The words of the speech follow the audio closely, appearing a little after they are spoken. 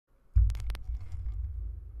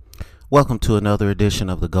Welcome to another edition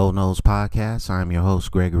of the Go Nose Podcast. I'm your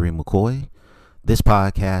host, Gregory McCoy. This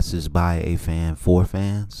podcast is by a fan for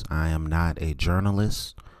fans. I am not a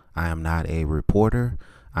journalist. I am not a reporter.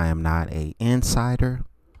 I am not an insider.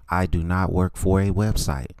 I do not work for a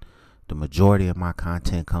website. The majority of my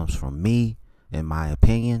content comes from me, in my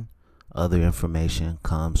opinion. Other information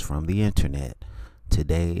comes from the internet.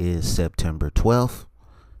 Today is September 12th,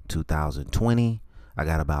 2020. I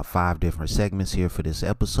got about 5 different segments here for this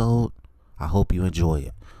episode. I hope you enjoy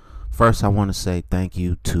it. First, I want to say thank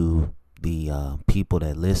you to the people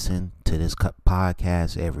that listen to this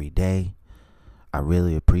podcast every day. I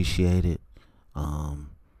really appreciate it.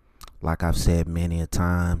 Like I've said many a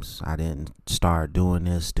times, I didn't start doing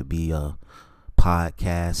this to be a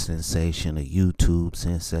podcast sensation, a YouTube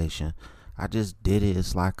sensation. I just did it.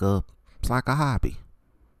 It's like a hobby.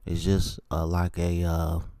 It's just like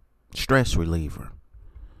a stress reliever,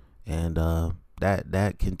 and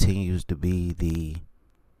that continues to be the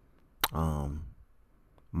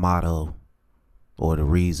motto or the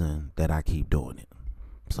reason that I keep doing it.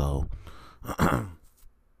 So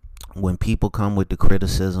when people come with the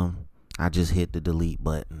criticism, I just hit the delete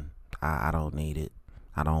button. I don't need it.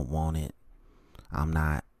 I don't want it.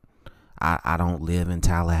 I don't live in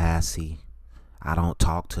Tallahassee. I don't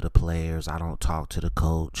talk to the players. I don't talk to the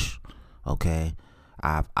coach. Okay.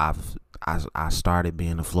 I started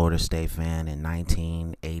being a Florida State fan in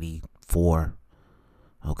 1984.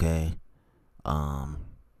 Okay.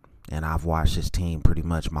 And I've watched this team pretty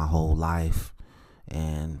much my whole life,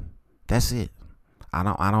 and that's it. I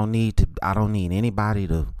don't need anybody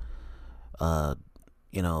to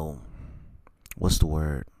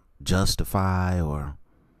justify or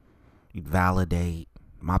validate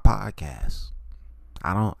my podcast.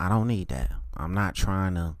 I don't need that. I'm not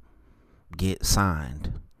trying to get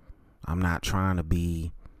signed. I'm not trying to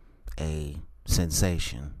be a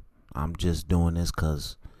sensation. I'm just doing this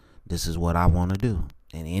because this is what I want to do.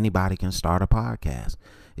 And anybody can start a podcast.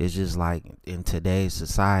 It's just like in today's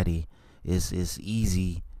society, it's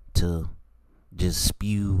easy to just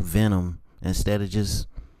spew venom instead of just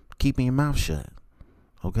keeping your mouth shut.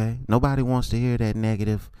 Okay? Nobody wants to hear that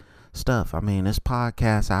negative stuff. I mean, there's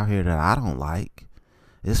podcasts out here that I don't like.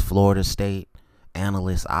 It's Florida State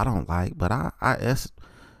analysts I don't like, but I'm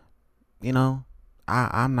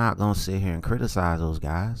not gonna sit here and criticize those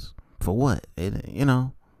guys for what. It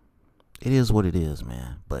is what it is,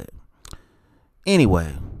 man. But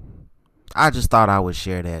anyway, I just thought I would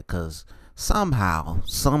share that because somehow,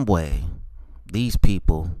 some way, these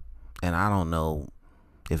people, and I don't know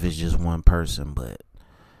if it's just one person, but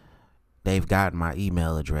they've got my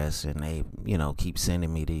email address and they, keep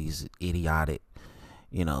sending me these idiotic,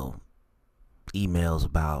 emails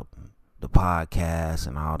about the podcast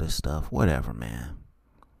and all this stuff. Whatever, man.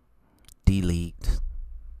 Delete,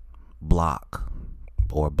 block,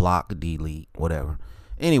 or block, delete, whatever.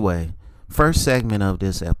 Anyway, first segment of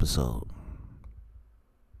this episode.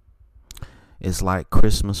 It's like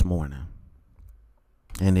Christmas morning,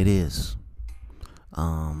 and it is.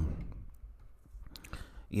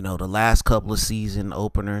 The last couple of season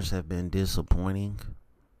openers have been disappointing.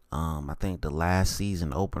 I think the last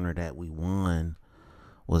season opener that we won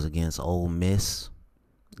was against Ole Miss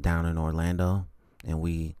down in Orlando,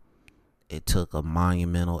 and it took a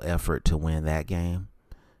monumental effort to win that game.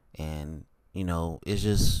 And it's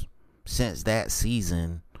just since that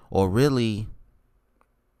season, or really,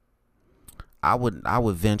 I would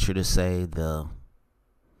venture to say the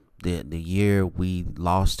year we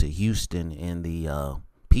lost to Houston in the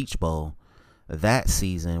Peach Bowl, that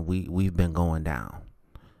season we've been going down.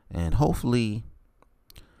 And hopefully,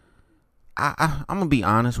 I'm gonna be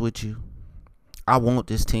honest with you. I want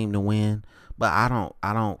this team to win, but I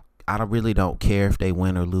really don't care if they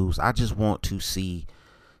win or lose. I just want to see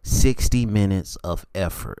 60 minutes of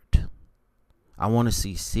effort. I want to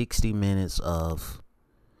see 60 minutes of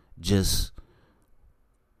just,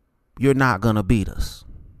 you're not gonna beat us.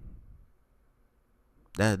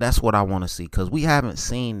 That's what I want to see, because we haven't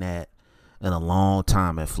seen that in a long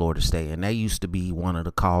time at Florida State, and that used to be one of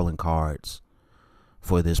the calling cards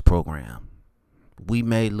for this program. We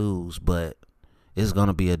may lose, but it's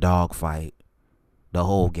gonna be a dogfight the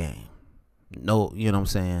whole game. No, you know what I'm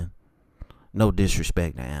saying? No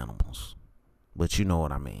disrespect to animals, but you know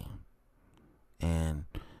what I mean. And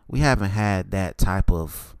we haven't had that type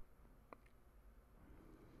of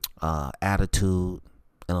attitude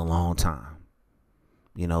in a long time.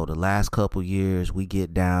 The last couple years, we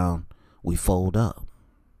get down, we fold up.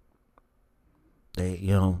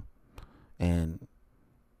 And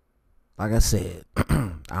like I said,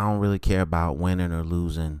 I don't really care about winning or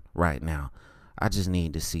losing right now. I just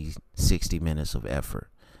need to see 60 minutes of effort.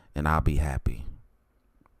 and I'll be happy.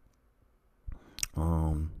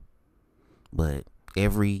 But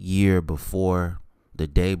every year before, the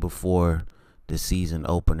day before the season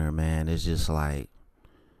opener, man, it's just like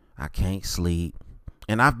I can't sleep.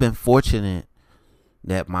 And I've been fortunate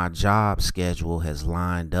that my job schedule has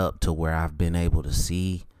lined up to where I've been able to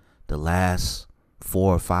see the last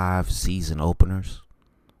 4 or 5 season openers.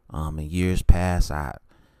 In years past, I've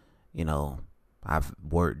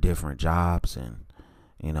worked different jobs, and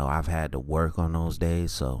I've had to work on those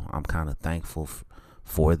days, so I'm kind of thankful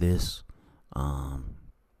for this.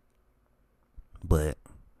 But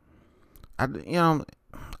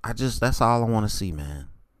that's all I want to see, man.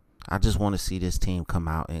 I just want to see this team come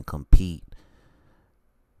out and compete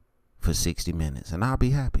for 60 minutes, and I'll be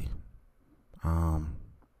happy.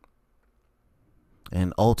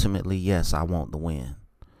 And ultimately, yes, I want the win.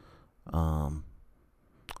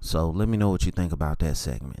 So let me know what you think about that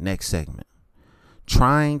segment. Next segment.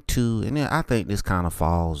 And I think this kind of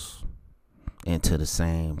falls into the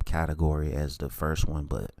same category as the first one,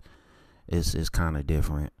 but it's kind of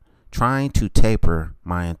different. Trying to taper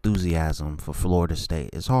my enthusiasm for Florida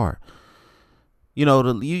State is hard. You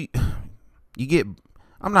get,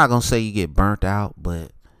 I'm not going to say you get burnt out,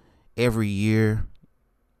 but every year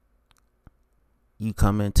you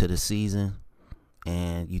come into the season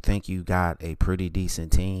and you think you got a pretty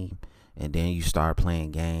decent team, and then you start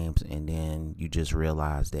playing games, and then you just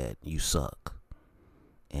realize that you suck.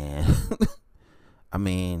 And I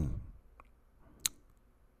mean,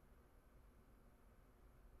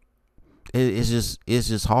 it's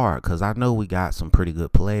just hard, because I know we got some pretty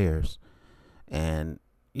good players, and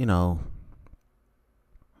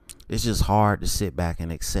it's just hard to sit back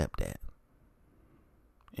and accept that.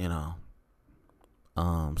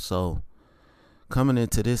 So coming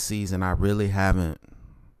into this season, I really haven't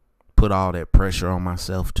put all that pressure on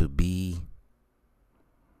myself to be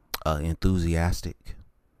enthusiastic.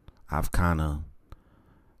 I've kind of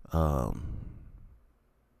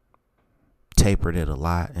tapered it a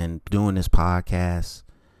lot, and doing this podcast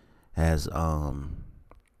has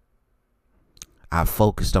I've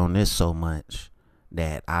focused on this so much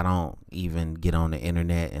that I don't even get on the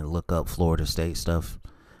internet and look up Florida State stuff.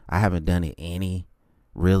 I haven't done it any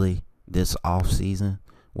really this off season,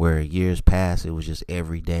 where years past it was just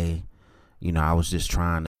every day. I was just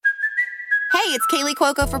trying to. Hey, it's Kaylee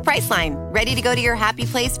Cuoco for Priceline. Ready to go to your happy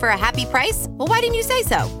place for a happy price? Well, why didn't you say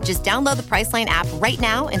so? Just download the Priceline app right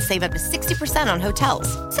now and save up to 60% on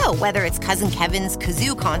hotels. So whether it's Cousin Kevin's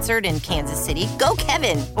Kazoo Concert in Kansas City, go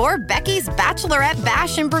Kevin, or Becky's Bachelorette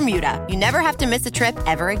Bash in Bermuda, you never have to miss a trip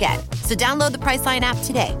ever again. So download the Priceline app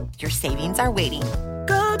today. Your savings are waiting.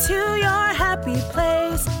 Go to your happy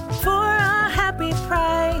place for a happy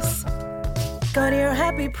price. Go to your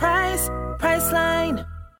happy price, Priceline.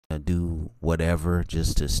 Do whatever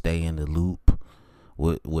just to stay in the loop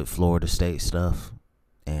with Florida State stuff,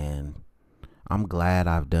 and I'm glad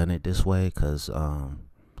I've done it this way, because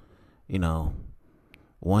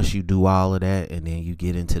once you do all of that and then you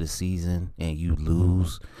get into the season and you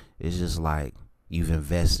lose, it's just like you've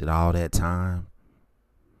invested all that time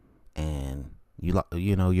and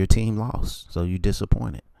your team lost, so you're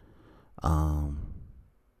disappointed.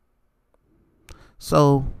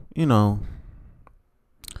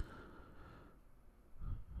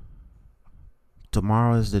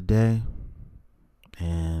 Tomorrow is the day,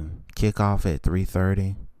 and kickoff at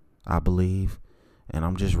 3:30, I believe, and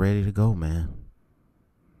I'm just ready to go, man.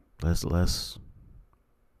 Let's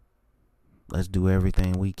do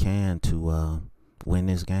everything we can to win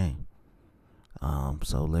this game.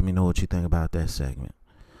 So let me know what you think about that segment.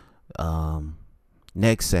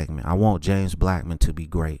 Next segment, I want James Blackmon to be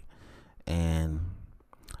great, and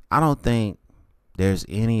I don't think there's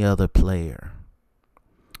any other player,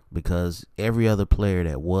 because every other player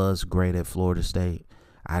that was great at Florida State,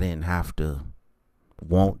 I didn't have to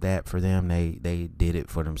want that for them. They did it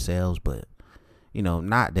for themselves. But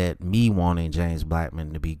not that me wanting James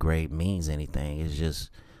Blackmon to be great means anything. It's just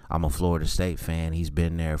I'm a Florida State fan. He's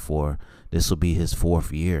been there this will be his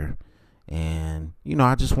 4th year, and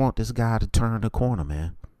I just want this guy to turn the corner,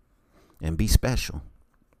 man, and be special.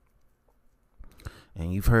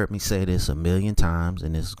 And you've heard me say this a million times,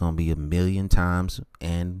 and this is going to be a million times.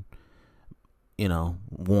 And,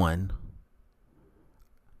 one,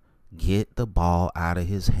 get the ball out of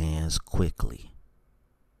his hands quickly.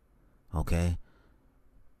 Okay?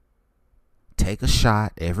 Take a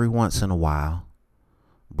shot every once in a while,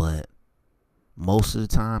 but most of the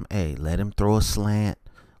time, let him throw a slant.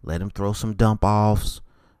 Let him throw some dump offs,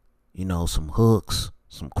 some hooks,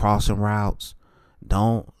 some crossing routes.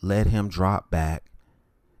 Don't let him drop back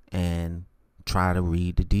and try to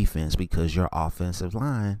read the defense, because your offensive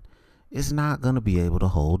line is not going to be able to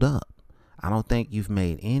hold up. I don't think you've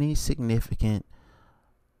made any significant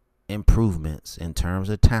improvements in terms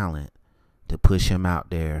of talent to push him out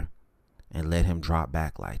there and let him drop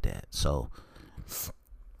back like that. So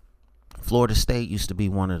Florida State used to be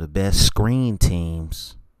one of the best screen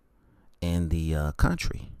teams in the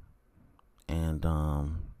country. And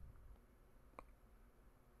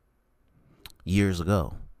years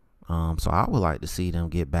ago. So I would like to see them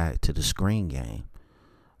get back to the screen game.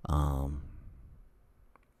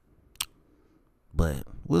 But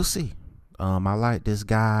we'll see. I like this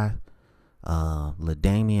guy,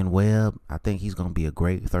 LaDamian Webb. I think he's going to be a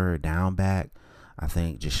great third down back. I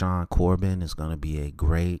think Jashawn Corbin is going to be a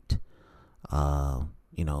great,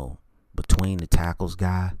 between the tackles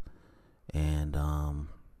guy. And,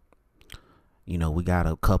 we got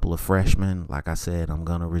a couple of freshmen. Like I said, I'm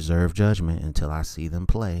going to reserve judgment until I see them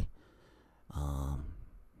play.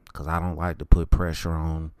 Because I don't like to put pressure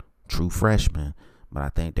on true freshmen. But I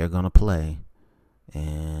think they're going to play.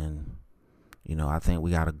 And, I think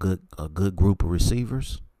we got a good group of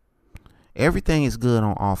receivers. Everything is good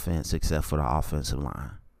on offense except for the offensive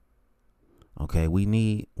line. Okay, we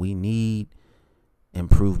need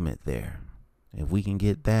improvement there. If we can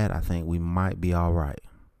get that, I think we might be all right.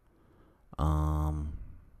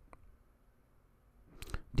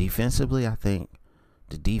 Defensively, I think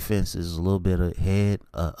the defense is a little bit ahead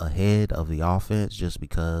of the offense, just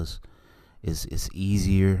because it's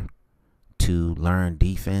easier to learn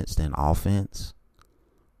defense than offense.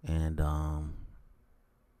 And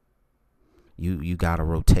you got a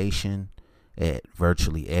rotation at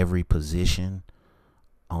virtually every position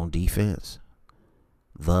on defense.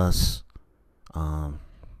 Thus,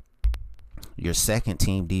 your second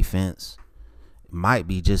team defense might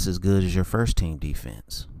be just as good as your first team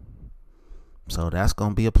defense. So that's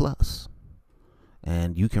going to be a plus.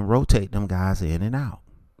 And you can rotate them guys in and out.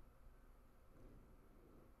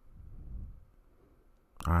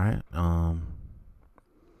 All right.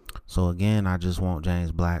 So again, I just want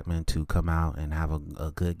James Blackmon to come out and have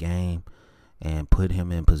a good game and put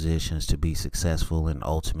him in positions to be successful and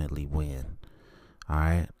ultimately win. All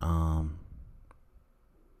right.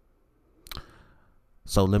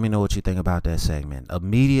 So let me know what you think about that segment.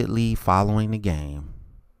 Immediately following the game,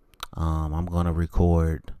 I'm going to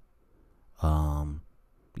record, how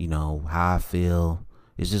I feel.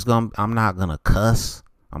 I'm not going to cuss.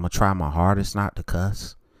 I'm going to try my hardest not to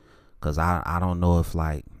cuss, because I don't know if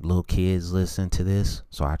like little kids listen to this.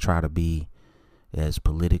 So I try to be as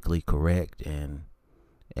politically correct and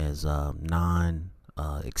as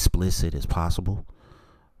explicit as possible.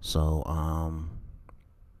 So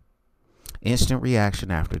instant reaction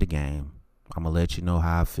after the game. I'm going to let you know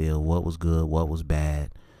how I feel, what was good, what was bad.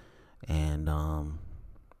 And,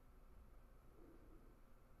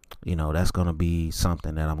 that's going to be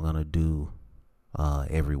something that I'm going to do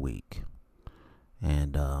every week.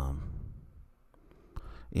 And,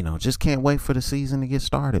 just can't wait for the season to get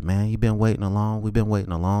started, man. We've been waiting a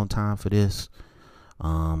long time for this.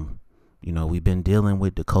 We've been dealing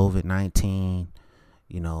with the COVID-19.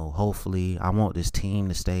 Hopefully I want this team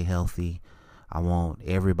to stay healthy. I want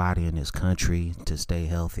everybody in this country to stay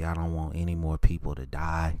healthy. I don't want any more people to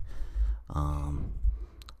die. And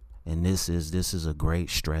this is a great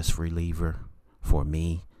stress reliever for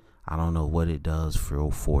me. I don't know what it does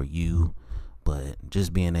for you, but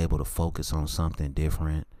just being able to focus on something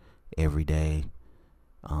different every day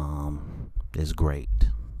is great.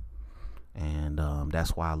 And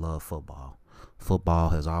that's why I love football.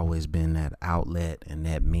 Football has always been that outlet and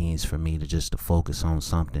that means for me to focus on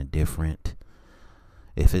something different.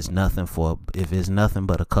 If it's nothing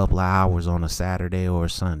but a couple of hours on a Saturday or a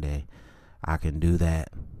Sunday, I can do that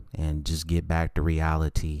and just get back to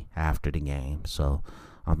reality after the game. So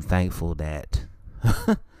I'm thankful that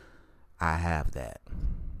I have that.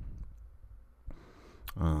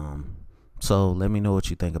 So let me know what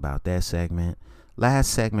you think about that segment. Last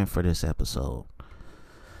segment for this episode.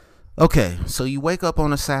 Okay, so you wake up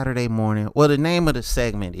on a Saturday morning. Well, the name of the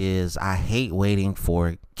segment is I Hate Waiting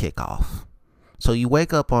for Kickoff. So you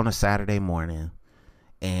wake up on a Saturday morning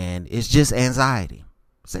and it's just anxiety.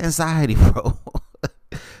 It's anxiety, bro.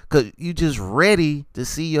 Because you just ready to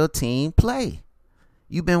see your team play.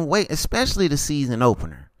 You've been waiting, especially the season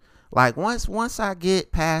opener. Like once I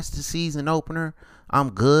get past the season opener, I'm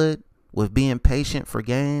good with being patient for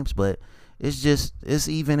games. But it's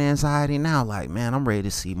even anxiety now. Like, man, I'm ready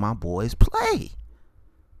to see my boys play.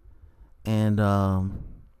 And,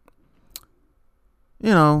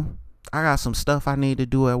 I got some stuff I need to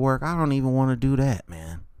do at work. I don't even want to do that,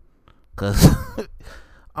 man. Because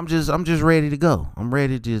I'm just ready to go. I'm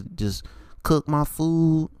ready to just cook my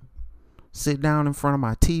food, sit down in front of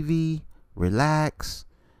my TV, relax,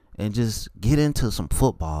 and just get into some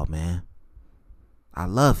football, man. I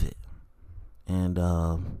love it. And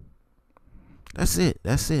that's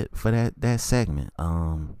it for that segment.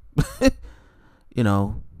 You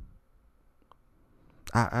know,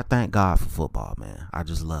 I thank God for football, man. I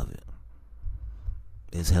just love it.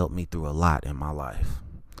 It's helped me through a lot in my life.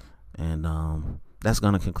 And that's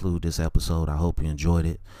going to conclude this episode. I hope you enjoyed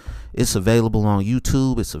it. It's available on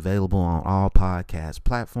YouTube. It's available on all podcast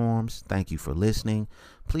platforms. Thank you for listening.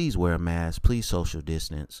 Please wear a mask. Please social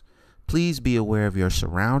distance. Please be aware of your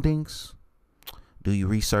surroundings. Do your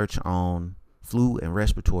research on flu and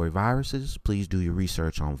respiratory viruses. Please do your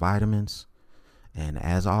research on vitamins. And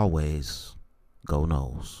as always, go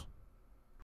Noles.